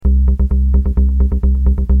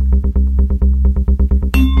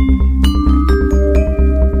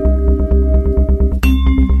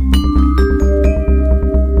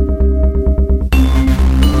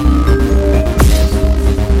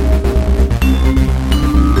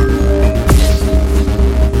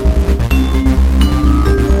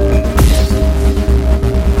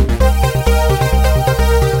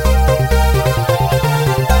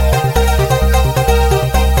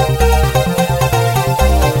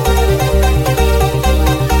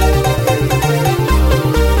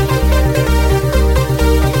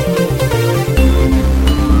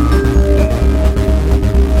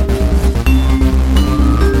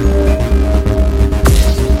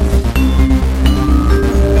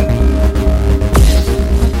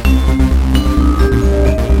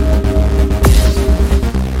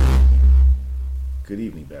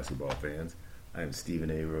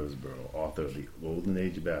author of The Golden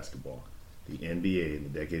Age of Basketball, the NBA in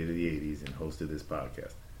the decade of the 80s, and host of this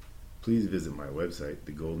podcast. Please visit my website,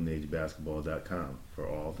 thegoldenagebasketball.com, for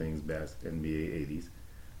all things NBA 80s,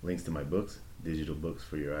 links to my books, digital books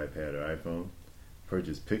for your iPad or iPhone,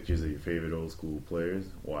 purchase pictures of your favorite old school players,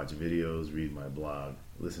 watch videos, read my blog,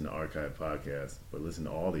 listen to archive podcasts, or listen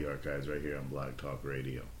to all the archives right here on Blog Talk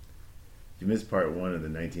Radio. If you missed part 1 of the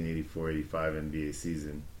 1984-85 NBA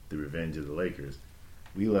season, The Revenge of the Lakers,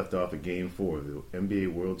 we left off at Game 4 of the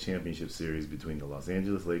NBA World Championship Series between the Los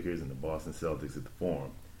Angeles Lakers and the Boston Celtics at the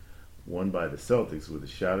Forum, won by the Celtics with a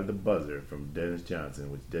shot at the buzzer from Dennis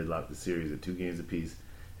Johnson, which deadlocked the series at 2 games apiece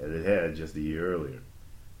as it had just a year earlier.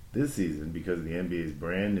 This season, because of the NBA's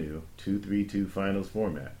brand new 2-3-2 finals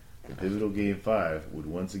format, the pivotal Game 5 would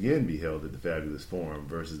once again be held at the fabulous Forum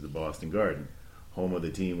versus the Boston Garden, home of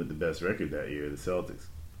the team with the best record that year, the Celtics.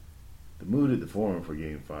 The mood at the Forum for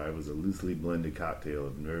Game 5 was a loosely blended cocktail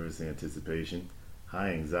of nervous anticipation,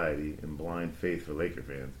 high anxiety, and blind faith for Laker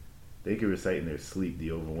fans. They could recite in their sleep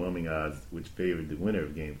the overwhelming odds which favored the winner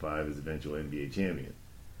of Game 5 as eventual NBA champion.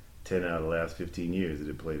 10 out of the last 15 years it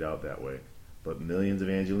had played out that way, but millions of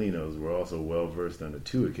Angelinos were also well versed on the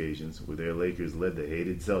 2 occasions where their Lakers led the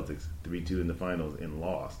hated Celtics 3-2 in the finals and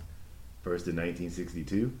lost. First in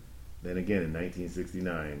 1962, then again in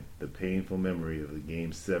 1969, the painful memory of the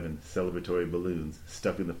Game 7 celebratory balloons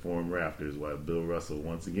stuck in the Forum rafters while Bill Russell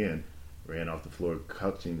once again ran off the floor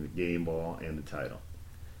clutching the game ball and the title.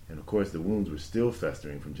 And of course the wounds were still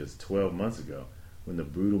festering from just 12 months ago when the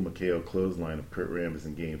brutal McHale clothesline of Kurt Rambis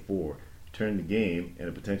in Game 4 turned the game and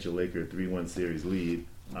a potential Laker 3-1 series lead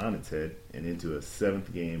on its head and into a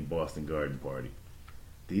 7th game Boston Garden party.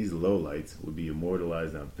 These lowlights would be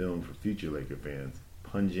immortalized on film for future Laker fans,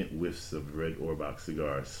 pungent whiffs of red Orbach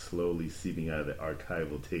cigars slowly seeping out of the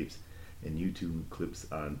archival tapes and YouTube clips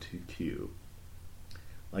onto cue.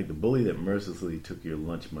 Like the bully that mercilessly took your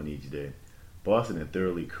lunch money each day, Boston had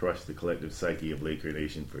thoroughly crushed the collective psyche of Laker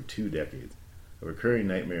Nation for 2 decades, a recurring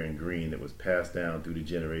nightmare in green that was passed down through the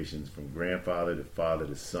generations from grandfather to father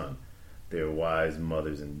to son, their wives,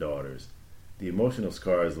 mothers, and daughters. The emotional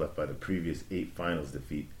scars left by the previous 8 finals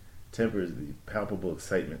defeat tempers the palpable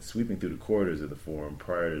excitement sweeping through the corridors of the Forum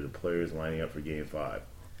prior to the players lining up for Game 5.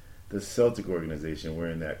 The Celtic organization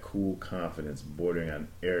wearing that cool confidence bordering on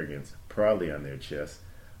arrogance proudly on their chests,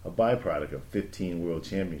 a byproduct of 15 world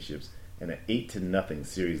championships and an 8-0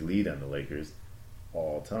 series lead on the Lakers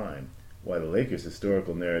all time, while the Lakers'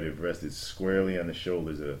 historical narrative rested squarely on the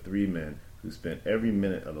shoulders of the 3 men who spent every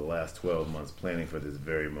minute of the last 12 months planning for this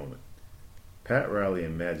very moment. Pat Riley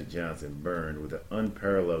and Magic Johnson burned with an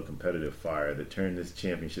unparalleled competitive fire that turned this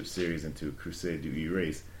championship series into a crusade to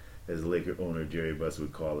erase, as Laker owner Jerry Buss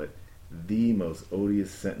would call it, the most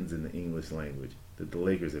odious sentence in the English language, that the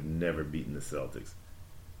Lakers have never beaten the Celtics.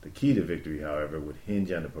 The key to victory, however, would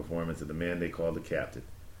hinge on the performance of the man they called the captain,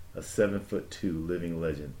 a 7'2" living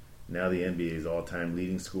legend, now the NBA's all-time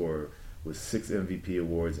leading scorer with 6 MVP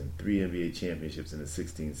awards and 3 NBA championships in his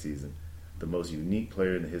 16th season, the most unique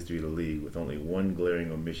player in the history of the league with only one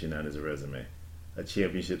glaring omission on his resume, a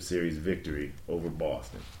championship series victory over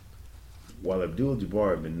Boston. While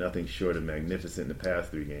Abdul-Jabbar had been nothing short of magnificent in the past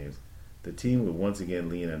 3 games, the team would once again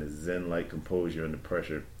lean on his zen-like composure under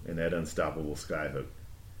pressure and that unstoppable skyhook.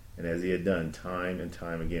 And as he had done time and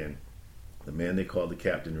time again, the man they called the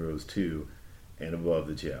captain rose to and above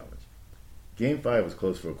the challenge. Game 5 was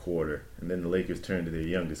close for a quarter, and then the Lakers turned to their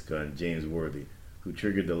youngest gun, James Worthy, who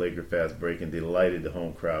triggered the Laker fast break and delighted the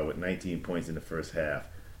home crowd with 19 points in the first half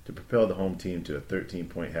to propel the home team to a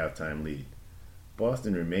 13-point halftime lead.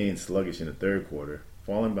 Boston remained sluggish in the third quarter,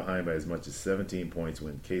 falling behind by as much as 17 points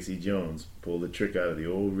when Casey Jones pulled a trick out of the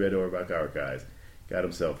old Red Auerbach archives, got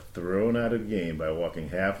himself thrown out of the game by walking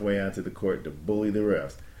halfway onto the court to bully the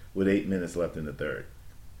refs with 8 minutes left in the third.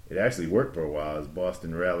 It actually worked for a while as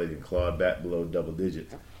Boston rallied and clawed back below double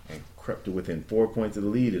digits and crept to within 4 points of the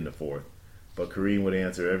lead in the fourth. But Kareem would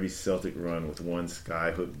answer every Celtic run with one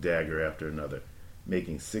skyhook dagger after another,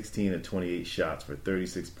 making 16 of 28 shots for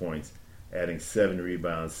 36 points, adding 7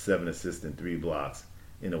 rebounds, 7 assists, and 3 blocks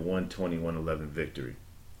in a 121-11 victory.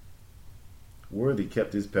 Worthy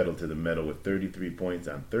kept his pedal to the metal with 33 points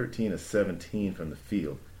on 13 of 17 from the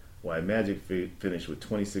field, while Magic finished with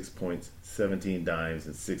 26 points, 17 dimes,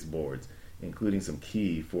 and 6 boards, including some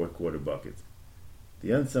key fourth-quarter buckets.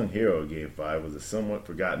 The unsung hero of Game 5 was a somewhat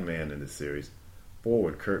forgotten man in this series,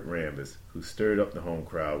 forward Kurt Rambis, who stirred up the home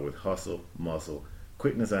crowd with hustle, muscle,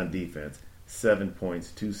 quickness on defense, 7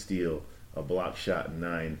 points, 2 steals, a block shot, and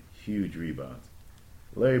 9 huge rebounds.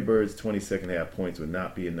 Larry Bird's 22nd-half points would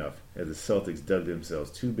not be enough, as the Celtics dug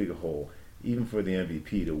themselves too big a hole, even for the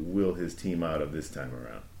MVP to will his team out of this time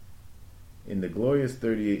around. In the glorious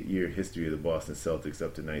 38-year history of the Boston Celtics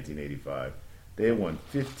up to 1985, they had won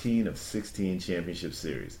 15 of 16 championship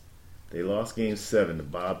series. They lost Game 7 to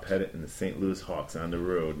Bob Pettit and the St. Louis Hawks on the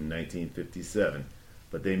road in 1957,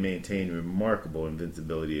 but they maintained remarkable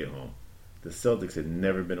invincibility at home. The Celtics had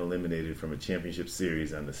never been eliminated from a championship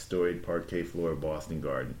series on the storied parquet floor of Boston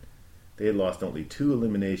Garden. They had lost only 2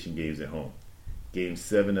 elimination games at home. Game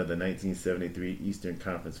 7 of the 1973 Eastern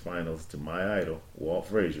Conference Finals to my idol, Walt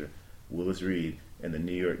Frazier, Willis Reed, and the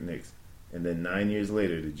New York Knicks, and then 9 years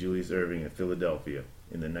later to Julius Erving and Philadelphia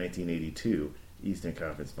in the 1982 Eastern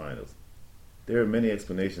Conference Finals. There are many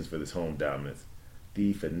explanations for this home dominance.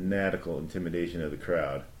 The fanatical intimidation of the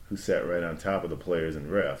crowd, who sat right on top of the players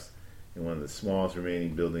and refs in one of the smallest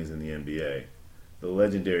remaining buildings in the NBA. The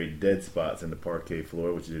legendary dead spots in the parquet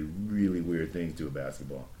floor, which did really weird things to a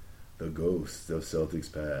basketball. The Ghosts of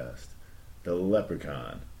Celtics Past. The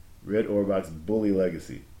Leprechaun. Red Auerbach's bully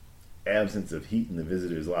legacy. Absence of heat in the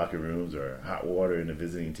visitors' locker rooms or hot water in the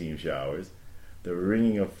visiting team showers. The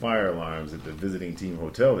ringing of fire alarms at the visiting team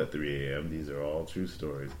hotel at 3 a.m. These are all true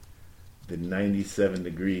stories. The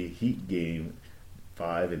 97-degree heat game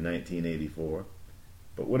 5 in 1984.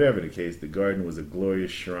 But whatever the case, the Garden was a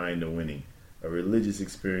glorious shrine to winning, a religious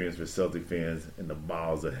experience for Celtic fans and the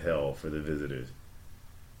bowels of hell for the visitors.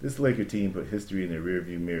 This Laker team put history in their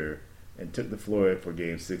rearview mirror and took the floor for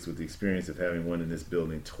Game 6 with the experience of having won in this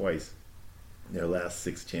building twice in their last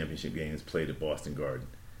 6 championship games played at Boston Garden.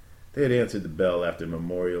 They had answered the bell after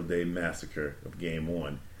Memorial Day Massacre of Game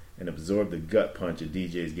 1 and absorbed the gut punch of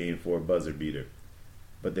DJ's Game 4 buzzer beater.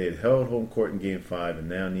 But they had held home court in Game 5 and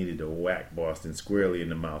now needed to whack Boston squarely in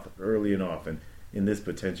the mouth early and often in this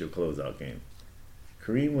potential closeout game.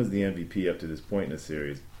 Kareem was the MVP up to this point in the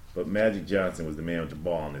series, but Magic Johnson was the man with the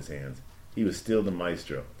ball in his hands. He was still the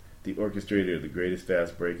maestro, the orchestrator of the greatest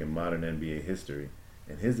fast break in modern NBA history,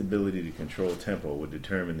 and his ability to control tempo would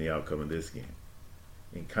determine the outcome of this game.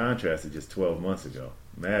 In contrast to just 12 months ago,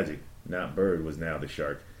 Magic, not Bird, was now the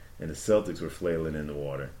shark, and the Celtics were flailing in the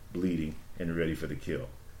water, bleeding, and ready for the kill.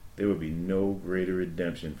 There would be no greater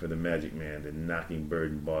redemption for the Magic Man than knocking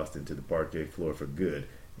Bird and Boston to the parquet floor for good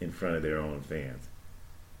in front of their own fans.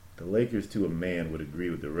 The Lakers to a man would agree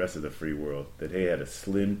with the rest of the free world that they had a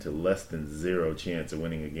slim to less than zero chance of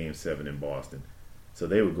winning a Game 7 in Boston, so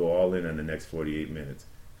they would go all in on the next 48 minutes.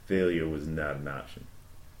 Failure was not an option.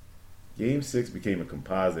 Game 6 became a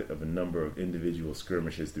composite of a number of individual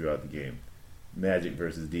skirmishes throughout the game. Magic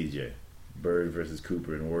versus DJ, Bird versus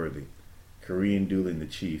Cooper and Worthy, Kareem dueling the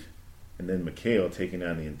Chief, and then McHale taking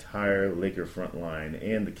on the entire Laker front line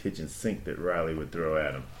and the kitchen sink that Riley would throw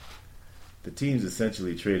at him. The teams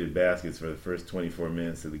essentially traded baskets for the first 24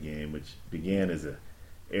 minutes of the game, which began as a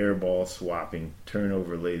airball swapping,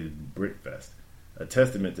 turnover-laden brickfest, a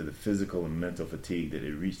testament to the physical and mental fatigue that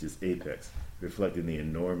had reached its apex, reflecting the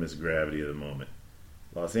enormous gravity of the moment.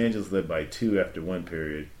 Los Angeles led by 2 after one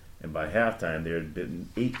period, and by halftime there had been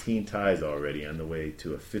 18 ties already on the way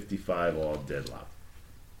to a 55-all deadlock.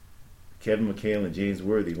 Kevin McHale and James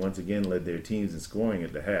Worthy once again led their teams in scoring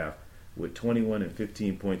at the half, with 21 and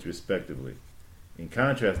 15 points respectively. In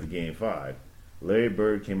contrast to Game 5, Larry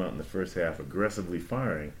Bird came out in the first half aggressively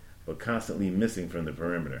firing, but constantly missing from the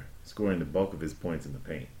perimeter, scoring the bulk of his points in the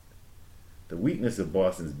paint. The weakness of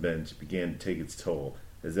Boston's bench began to take its toll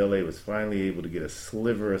as LA was finally able to get a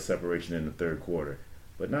sliver of separation in the third quarter,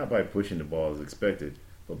 but not by pushing the ball as expected,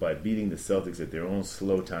 but by beating the Celtics at their own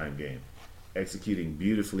slow time game, executing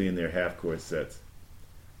beautifully in their half-court sets.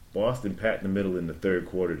 Boston packed the middle in the third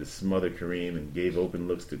quarter to smother Kareem and gave open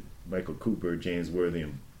looks to Michael Cooper, James Worthy,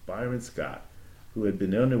 and Byron Scott, who had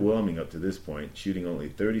been underwhelming up to this point, shooting only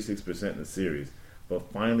 36% in the series,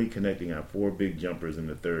 but finally connecting on 4 big jumpers in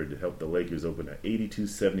the third to help the Lakers open an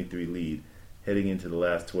 82-73 lead heading into the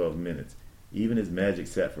last 12 minutes, even as Magic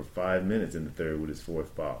sat for 5 minutes in the third with his 4th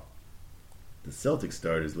foul. The Celtics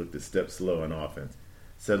starters looked a step slow on offense,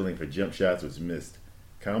 settling for jump shots which missed,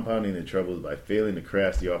 compounding their troubles by failing to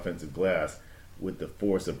crash the offensive glass with the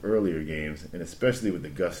force of earlier games, and especially with the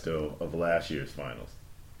gusto of last year's finals.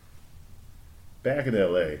 Back in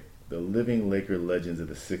LA, the living Laker legends of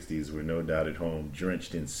the 60s were no doubt at home,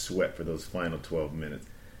 drenched in sweat for those final 12 minutes,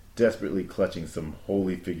 desperately clutching some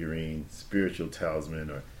holy figurine, spiritual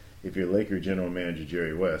talisman, or, if you're Laker general manager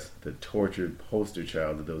Jerry West, the tortured poster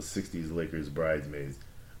child of those 60s Lakers bridesmaids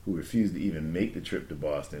who refused to even make the trip to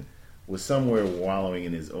Boston, was somewhere wallowing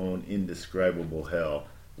in his own indescribable hell,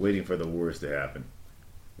 waiting for the worst to happen.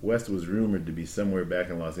 West was rumored to be somewhere back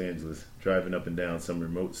in Los Angeles, driving up and down some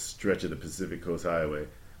remote stretch of the Pacific Coast Highway,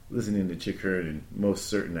 listening to Chick Hearn in most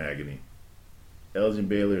certain agony. Elgin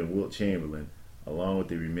Baylor and Wilt Chamberlain, along with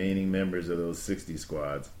the remaining members of those 60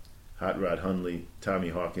 squads, Hot Rod Hundley, Tommy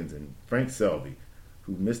Hawkins, and Frank Selby,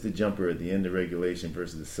 who missed a jumper at the end of regulation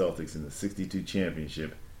versus the Celtics in the '62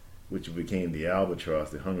 championship, which became the albatross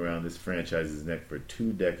that hung around this franchise's neck for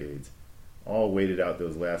 2 decades, all waited out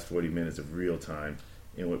those last 40 minutes of real time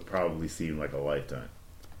in what probably seemed like a lifetime.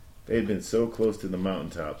 They had been so close to the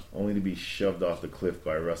mountaintop, only to be shoved off the cliff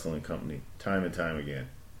by Russell and company, time and time again.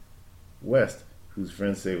 West, whose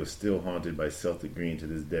friends say was still haunted by Celtic green to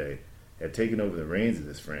this day, had taken over the reins of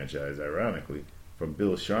this franchise, ironically, from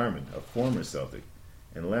Bill Sharman, a former Celtic,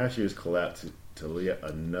 and last year's collapse to yet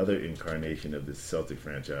another incarnation of this Celtic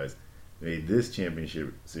franchise made this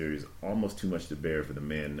championship series almost too much to bear for the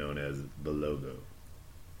man known as the Logo.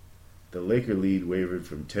 The Laker lead wavered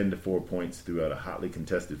from 10 to 4 points throughout a hotly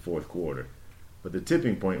contested fourth quarter, but the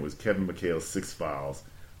tipping point was Kevin McHale's sixth foul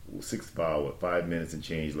with 5 minutes and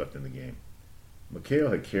change left in the game.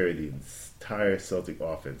 McHale had carried the entire Celtic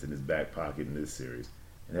offense in his back pocket in this series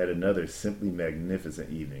and had another simply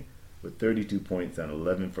magnificent evening with 32 points on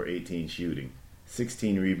 11 for 18 shooting,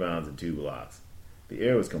 16 rebounds, and 2 blocks. The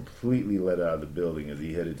air was completely let out of the building as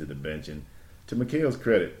he headed to the bench, and to McHale's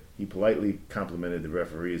credit, he politely complimented the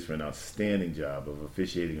referees for an outstanding job of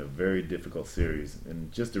officiating a very difficult series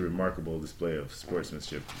and just a remarkable display of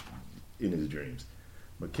sportsmanship in his dreams.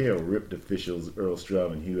 McHale ripped officials Earl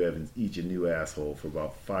Strom and Hugh Evans each a new asshole for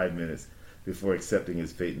about 5 minutes before accepting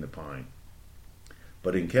his fate in the pine.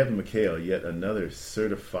 But in Kevin McHale, yet another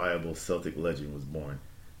certifiable Celtic legend was born,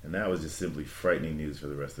 and that was just simply frightening news for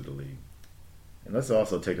the rest of the league. And let's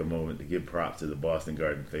also take a moment to give props to the Boston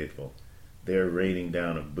Garden faithful. Their raining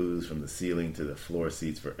down of booze from the ceiling to the floor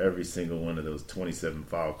seats for every single one of those 27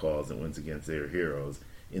 foul calls that went against their heroes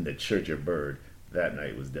in the Church of Bird that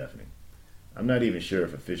night was deafening. I'm not even sure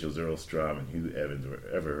if officials Earl Strom and Hugh Evans were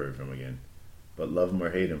ever heard from again. But love them or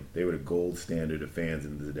hate them, they were the gold standard of fans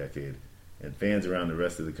in this decade, and fans around the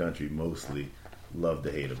rest of the country mostly loved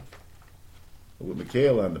to hate them. But with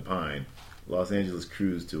McHale on the pine, Los Angeles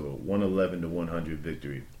cruised to a 111-100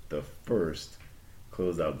 victory, the first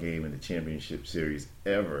closeout game in the championship series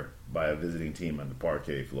ever by a visiting team on the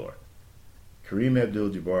parquet floor. Kareem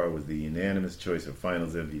Abdul-Jabbar was the unanimous choice of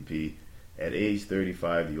Finals MVP, at age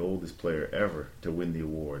 35, the oldest player ever to win the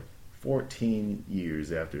award, 14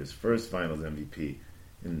 years after his first Finals MVP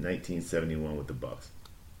in 1971 with the Bucks.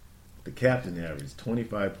 The captain averaged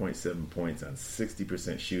 25.7 points on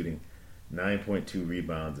 60% shooting, 9.2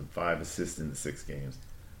 rebounds, and 5 assists in the 6 games,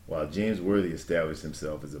 while James Worthy established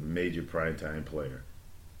himself as a major primetime player.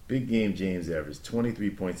 Big game James averaged 23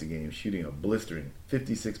 points a game, shooting a blistering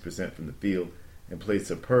 56% from the field, and played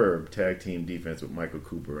superb tag team defense with Michael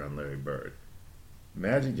Cooper on Larry Bird.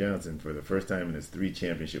 Magic Johnson, for the first time in his 3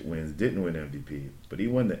 championship wins, didn't win MVP, but he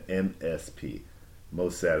won the MSP,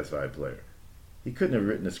 Most Satisfied Player. He couldn't have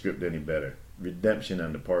written the script any better. Redemption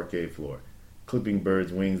on the parquet floor, clipping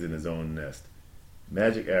Bird's wings in his own nest.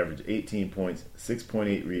 Magic averaged 18 points,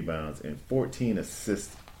 6.8 rebounds, and 14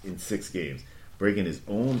 assists in 6 games, breaking his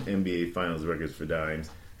own NBA Finals records for dimes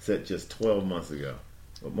set just 12 months ago.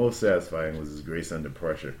 But most satisfying was his grace under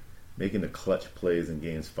pressure, making the clutch plays in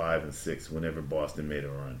games 5 and 6 whenever Boston made a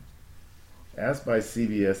run. Asked by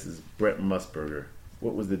CBS's Brett Musburger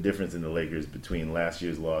what was the difference in the Lakers between last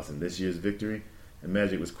year's loss and this year's victory, and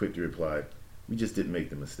Magic was quick to reply, "We just didn't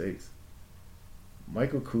make the mistakes."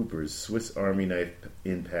 Michael Cooper's Swiss Army knife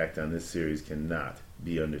impact on this series cannot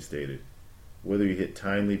be understated. Whether he hit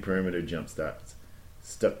timely perimeter jump stops,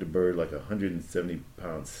 stuck the Bird like a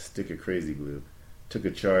 170-pound stick of crazy glue, took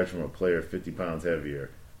a charge from a player 50 pounds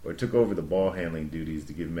heavier, or took over the ball handling duties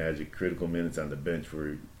to give Magic critical minutes on the bench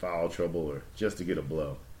for foul trouble or just to get a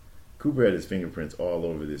blow, Cooper had his fingerprints all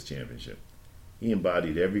over this championship. He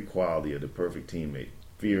embodied every quality of the perfect teammate: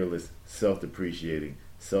 fearless, self-depreciating,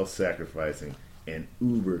 self-sacrificing, and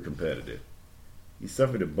uber competitive. He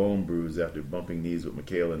suffered a bone bruise after bumping knees with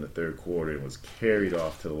McHale in the third quarter and was carried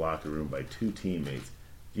off to the locker room by 2 teammates.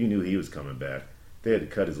 You knew he was coming back. If they had to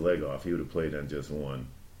cut his leg off, he would have played on just one.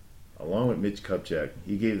 Along with Mitch Kupchak,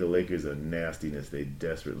 he gave the Lakers a nastiness they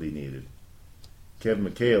desperately needed. Kevin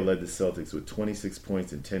McHale led the Celtics with 26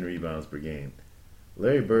 points and 10 rebounds per game.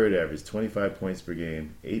 Larry Bird averaged 25 points per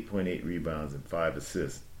game, 8.8 rebounds, and 5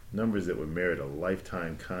 assists, numbers that would merit a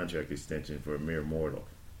lifetime contract extension for a mere mortal.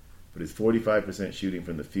 But his 45% shooting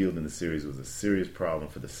from the field in the series was a serious problem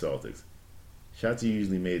for the Celtics. Shots he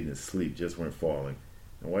usually made in his sleep just weren't falling,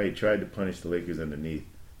 and while he tried to punish the Lakers underneath,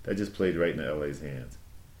 that just played right into LA's hands.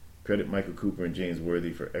 Credit Michael Cooper and James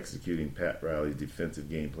Worthy for executing Pat Riley's defensive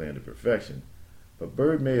game plan to perfection, but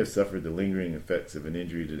Bird may have suffered the lingering effects of an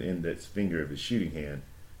injury to the index finger of his shooting hand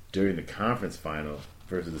during the conference final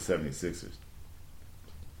versus the 76ers.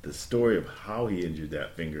 The story of how he injured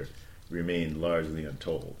that finger remained largely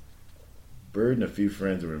untold. Bird and a few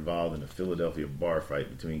friends were involved in a Philadelphia bar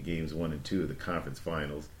fight between games 1 and 2 of the conference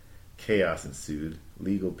finals. Chaos ensued,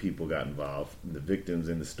 legal people got involved, and the victims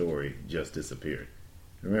in the story just disappeared.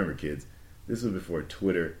 Remember, kids, this was before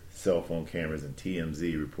Twitter, cell phone cameras, and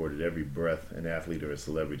TMZ reported every breath an athlete or a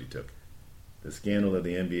celebrity took. The scandal of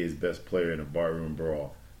the NBA's best player in a barroom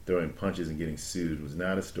brawl, throwing punches and getting sued, was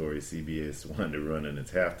not a story CBS wanted to run in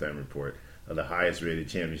its halftime report of the highest-rated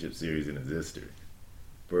championship series in its history.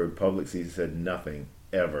 Bird publicly said nothing,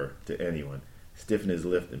 ever, to anyone, stiffened his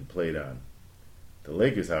lip and played on. The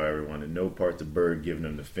Lakers, however, wanted no parts of Bird giving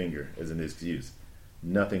them the finger as an excuse.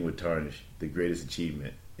 Nothing would tarnish the greatest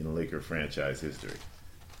achievement in Laker franchise history.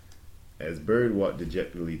 As Bird walked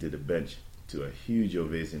dejectedly to the bench to a huge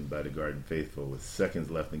ovation by the Garden faithful with seconds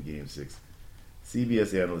left in Game 6,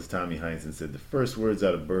 CBS analyst Tommy Heinsohn said the first words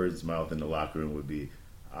out of Bird's mouth in the locker room would be,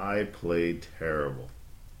 "I played terrible."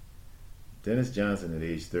 Dennis Johnson, at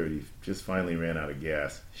age 30, just finally ran out of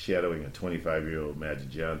gas, shadowing a 25-year-old Magic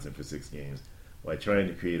Johnson for 6 games while trying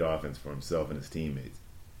to create offense for himself and his teammates.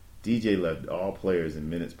 DJ led all players in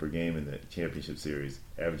minutes per game in the championship series,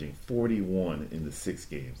 averaging 41 in the 6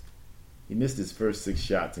 games. He missed his first 6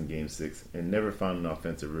 shots in Game 6 and never found an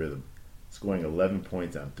offensive rhythm, scoring 11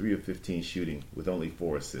 points on 3 of 15 shooting with only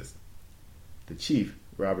 4 assists. The Chief,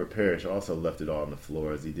 Robert Parrish, also left it all on the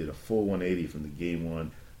floor as he did a full 180 from the Game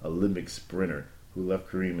 1 Olympic sprinter who left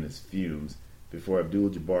Kareem in his fumes before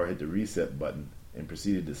Abdul-Jabbar hit the reset button and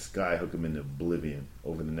proceeded to skyhook him into oblivion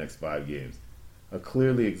over the next 5 games. A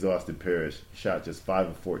clearly exhausted Parrish shot just 5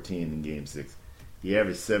 of 14 in Game 6. He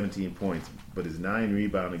averaged 17 points, but his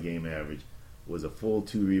 9-rebound-a-game average was a full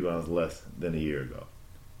 2 rebounds less than a year ago.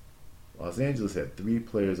 Los Angeles had 3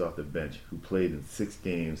 players off the bench who played in 6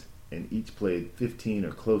 games and each played 15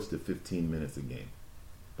 or close to 15 minutes a game.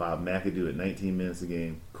 Bob McAdoo at 19 minutes a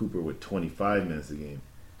game, Cooper with 25 minutes a game,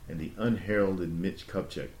 and the unheralded Mitch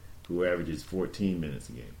Kupchak, who averages 14 minutes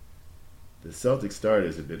a game. The Celtics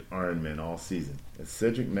starters have been Iron Men all season, as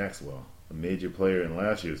Cedric Maxwell, a major player in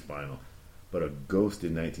last year's final, but a ghost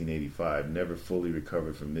in 1985, never fully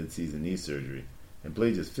recovered from midseason knee surgery, and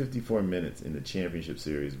played just 54 minutes in the championship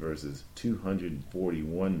series versus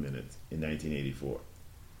 241 minutes in 1984.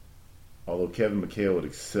 Although Kevin McHale would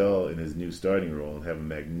excel in his new starting role and have a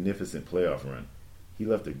magnificent playoff run, he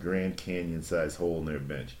left a Grand Canyon-sized hole in their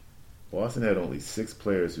bench. Boston had only 6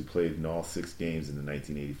 players who played in all 6 games in the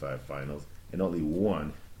 1985 finals, and only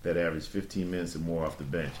one that averaged 15 minutes or more off the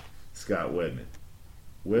bench, Scott Wedman.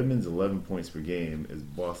 Wedman's 11 points per game as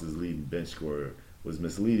Boston's leading bench scorer was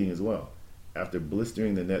misleading as well. After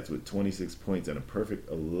blistering the Nets with 26 points and a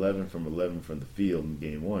perfect 11 from 11 from the field in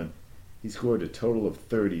Game 1, he scored a total of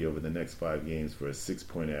 30 over the next 5 games for a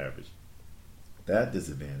 6-point average. That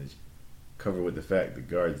disadvantage, covered with the fact that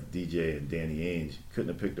guards DJ and Danny Ainge couldn't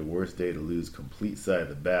have picked a worse day to lose complete side of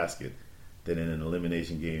the basket than in an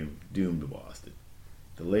elimination game doomed to Boston.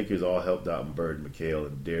 The Lakers all helped out in Bird and McHale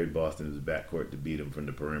and dared Boston in his backcourt to beat him from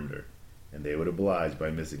the perimeter, and they would oblige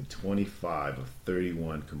by missing 25 of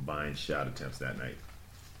 31 combined shot attempts that night.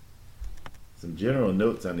 Some general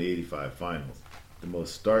notes on the 85 finals. The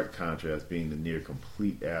most stark contrast being the near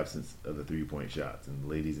complete absence of the three-point shots. And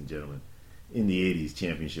ladies and gentlemen, in the 80s,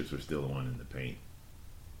 championships were still won in the paint.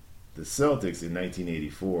 The Celtics in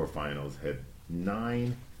 1984 finals had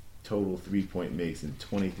 9 total three-point makes and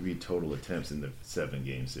 23 total attempts in the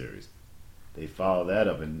 7-game series. They followed that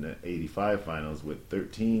up in the 85 finals with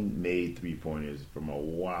 13 made three-pointers from a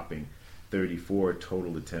whopping 34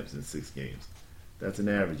 total attempts in 6 games. That's an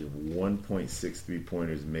average of 1.6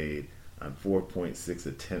 three-pointers made on 4.6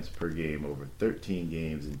 attempts per game over 13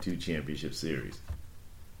 games in 2 championship series.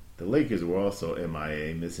 The Lakers were also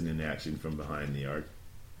MIA, missing in action from behind the arc.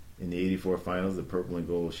 In the 84 finals, the Purple and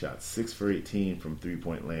Gold shot 6 for 18 from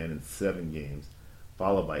three-point land in 7 games,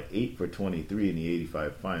 followed by 8 for 23 in the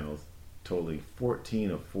 85 finals, totaling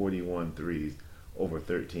 14 of 41 threes over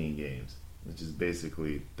 13 games, which is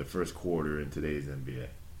basically the first quarter in today's NBA.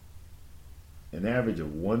 An average of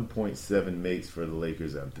 1.7 makes for the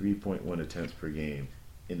Lakers on 3.1 attempts per game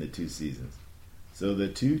in the 2 seasons. So the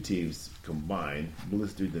 2 teams combined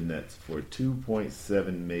blistered the Nets for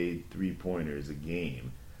 2.7 made three-pointers a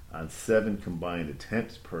game on 7 combined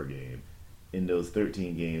attempts per game in those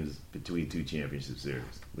 13 games between 2 championship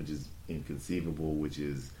series, which is inconceivable, which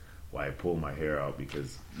is why I pull my hair out,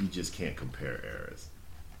 because you just can't compare eras.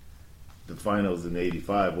 The finals in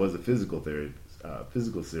 '85 was a physical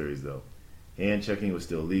series, though. Hand checking was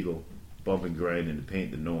still legal, bump and grind in the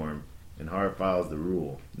paint the norm, and hard fouls the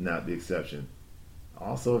rule, not the exception.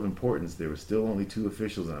 Also of importance, there were still only 2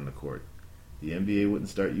 officials on the court. The NBA wouldn't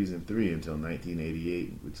start using three until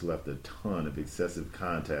 1988, which left a ton of excessive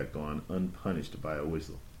contact gone unpunished by a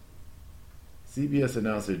whistle. CBS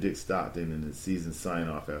announcer Dick Stockton, in his season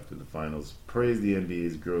sign-off after the finals, praised the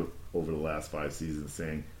NBA's growth over the last 5 seasons,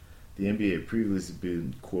 saying the NBA had previously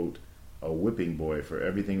been, quote, a whipping boy for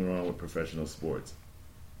everything wrong with professional sports.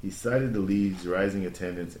 He cited the league's rising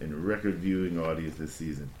attendance and record viewing audience this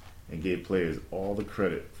season, and gave players all the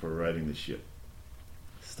credit for riding the ship.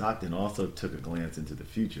 Stockton also took a glance into the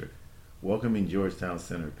future, welcoming Georgetown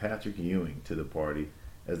center Patrick Ewing to the party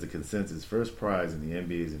as the consensus first prize in the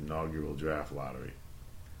NBA's inaugural draft lottery.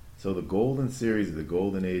 So the golden series of the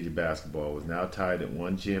golden age of basketball was now tied at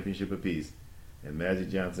 1 championship apiece, and Magic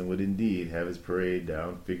Johnson would indeed have his parade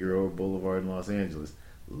down Figueroa Boulevard in Los Angeles,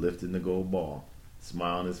 lifting the gold ball,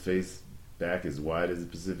 smile on his face back as wide as the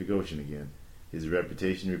Pacific Ocean again, his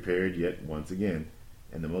reputation repaired yet once again,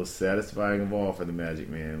 and the most satisfying of all for the Magic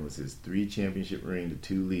Man was his 3-championship ring to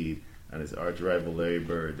 2 lead on his arch-rival Larry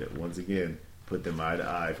Bird that once again put them eye to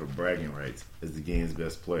eye for bragging rights as the game's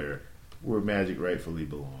best player, where Magic rightfully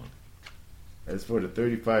belonged. As for the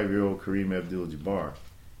 35-year-old Kareem Abdul-Jabbar,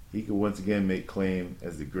 he could once again make claim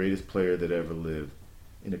as the greatest player that ever lived,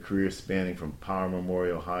 in a career spanning from Power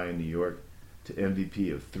Memorial High in New York to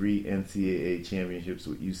MVP of 3 NCAA championships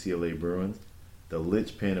with UCLA Bruins, the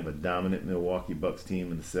linchpin of a dominant Milwaukee Bucks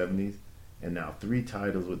team in the 70s, and now 3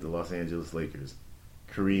 titles with the Los Angeles Lakers.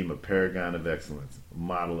 Kareem, a paragon of excellence, a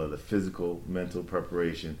model of the physical, mental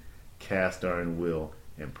preparation, cast-iron will,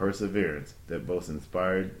 and perseverance that both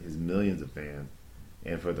inspired his millions of fans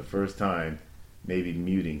and, for the first time, maybe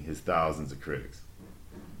muting his thousands of critics.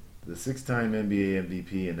 The 6-time NBA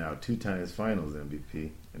MVP and now 2 times Finals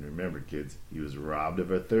MVP, and remember kids, he was robbed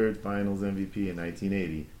of a 3rd Finals MVP in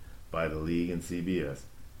 1980 by the league and CBS,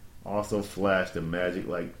 also flashed a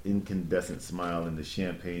Magic-like incandescent smile in the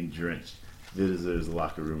champagne-drenched visitors'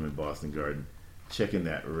 locker room in Boston Garden, checking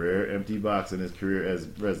that rare empty box in his career as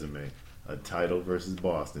resume, a title versus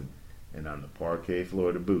Boston, and on the parquet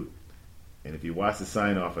floor to boot. And if you watch the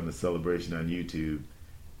sign-off on the celebration on YouTube,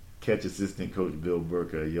 catch assistant coach Bill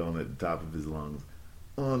Burka yelling at the top of his lungs,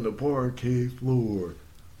 "On the parquet floor,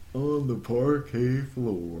 on the parquet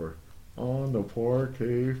floor, on the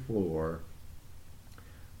parquet floor."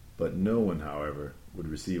 But no one, however, would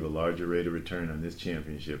receive a larger rate of return on this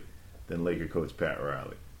championship than Laker coach Pat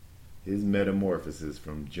Riley. His metamorphosis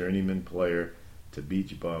from journeyman player to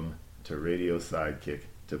beach bum to radio sidekick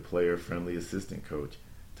to player-friendly assistant coach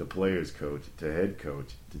to players coach to head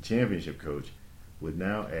coach to championship coach would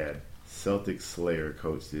now add Celtics Slayer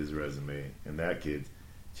coach to his resume, and that kid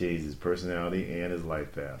changed his personality and his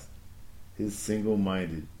life fast. His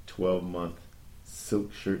single-minded 12-month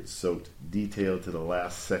silk shirt soaked, detailed to the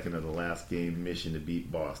last second of the last game mission to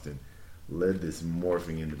beat Boston led this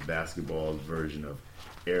morphing into basketball's version of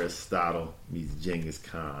Aristotle meets Genghis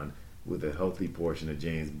Khan with a healthy portion of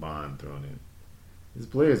James Bond thrown in. His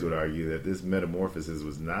players would argue that this metamorphosis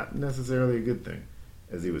was not necessarily a good thing,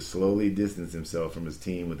 as he would slowly distance himself from his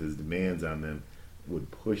team with his demands on them would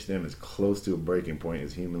push them as close to a breaking point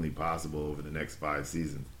as humanly possible over the next 5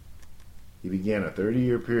 seasons. He began a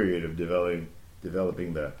 30-year period of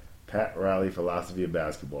developing the Pat Riley philosophy of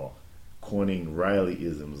basketball, coining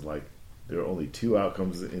Riley-isms like there are only 2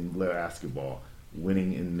 outcomes in basketball,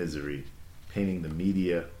 winning and misery, painting the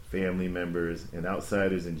media, family members, and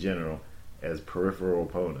outsiders in general as peripheral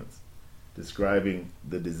opponents, describing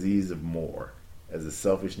the disease of more as a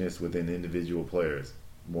selfishness within individual players,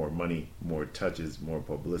 more money, more touches, more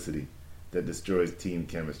publicity, that destroys team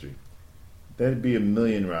chemistry. There'd be a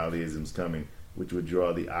million Riley-isms coming, which would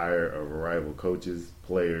draw the ire of rival coaches,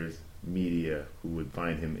 players, media, who would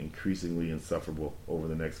find him increasingly insufferable over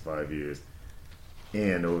the next 5 years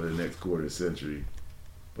and over the next quarter century,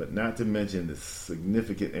 but not to mention the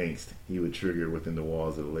significant angst he would trigger within the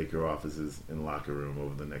walls of the Laker offices and locker room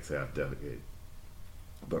over the next half-decade.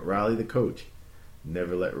 But Riley the coach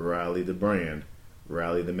never let Riley the brand,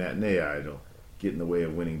 Riley the matinee idol, get in the way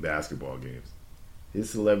of winning basketball games. His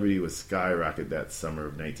celebrity was skyrocketed that summer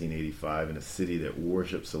of 1985 in a city that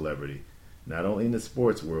worshipped celebrity, not only in the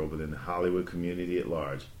sports world but in the Hollywood community at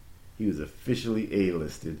large. He was officially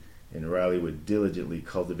A-listed, and Riley would diligently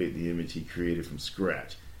cultivate the image he created from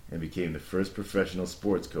scratch and became the first professional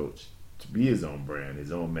sports coach to be his own brand,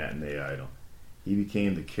 his own matinee idol. He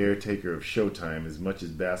became the caretaker of Showtime as much as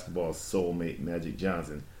basketball's soulmate Magic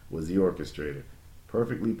Johnson was the orchestrator,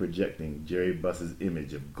 perfectly projecting Jerry Buss's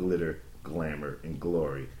image of glitter, glamour, and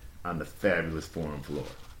glory on the fabulous Forum floor.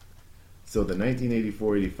 So the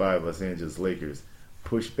 1984-85 Los Angeles Lakers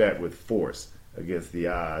pushed back with force against the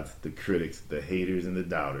odds, the critics, the haters, and the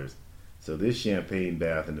doubters. So this champagne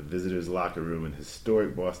bath in the visitors' locker room in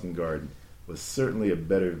historic Boston Garden was certainly a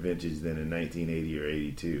better vintage than in 1980 or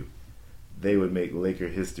 82. They would make Laker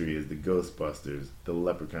history as the Ghostbusters, the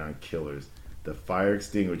Leprechaun Killers, the fire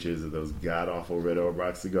extinguishers of those god-awful Red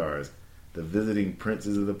Auerbach cigars, the visiting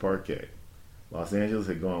princes of the parquet. Los Angeles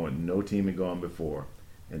had gone where no team had gone before,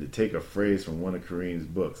 and to take a phrase from one of Kareem's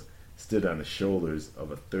books, stood on the shoulders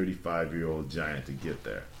of a 35-year-old giant to get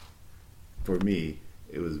there. For me,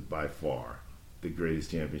 it was by far the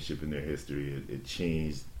greatest championship in their history. It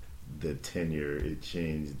changed the tenure, it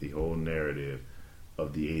changed the whole narrative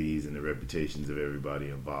of the 80s and the reputations of everybody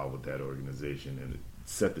involved with that organization, and it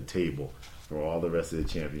set the table for all the rest of the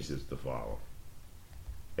championships to follow.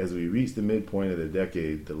 As we reached the midpoint of the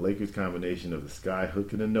decade, the Lakers' combination of the sky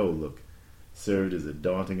hook and the no look served as a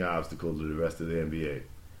daunting obstacle to the rest of the NBA.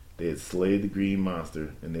 They had slayed the Green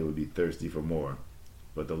Monster, and they would be thirsty for more.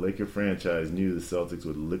 But the Laker franchise knew the Celtics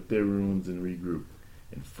would lick their wounds and regroup,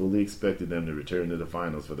 and fully expected them to return to the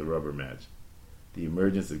finals for the rubber match. The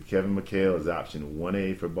emergence of Kevin McHale as option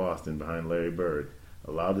 1A for Boston behind Larry Bird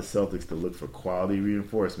allowed the Celtics to look for quality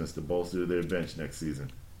reinforcements to bolster their bench next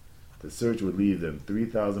season. The search would leave them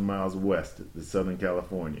 3,000 miles west to Southern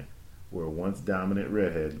California, where a once dominant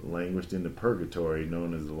redhead languished in the purgatory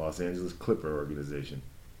known as the Los Angeles Clipper organization.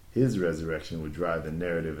 His resurrection would drive the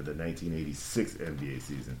narrative of the 1986 NBA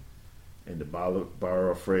season. And to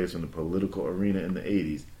borrow a phrase from the political arena in the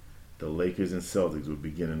 80s, the Lakers and Celtics would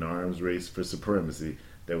begin an arms race for supremacy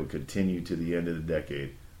that would continue to the end of the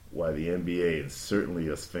decade, while the NBA and certainly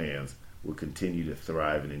us fans will continue to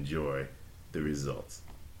thrive and enjoy the results.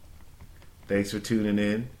 Thanks for tuning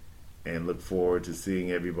in, and look forward to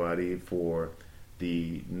seeing everybody for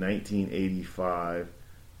the 1985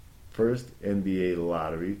 first NBA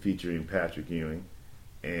lottery featuring Patrick Ewing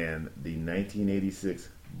and the 1986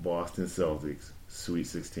 Boston Celtics Sweet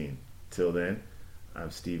 16. Till then,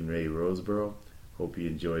 I'm Stephen Ray Roseborough. Hope you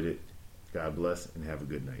enjoyed it. God bless and have a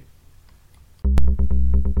good night.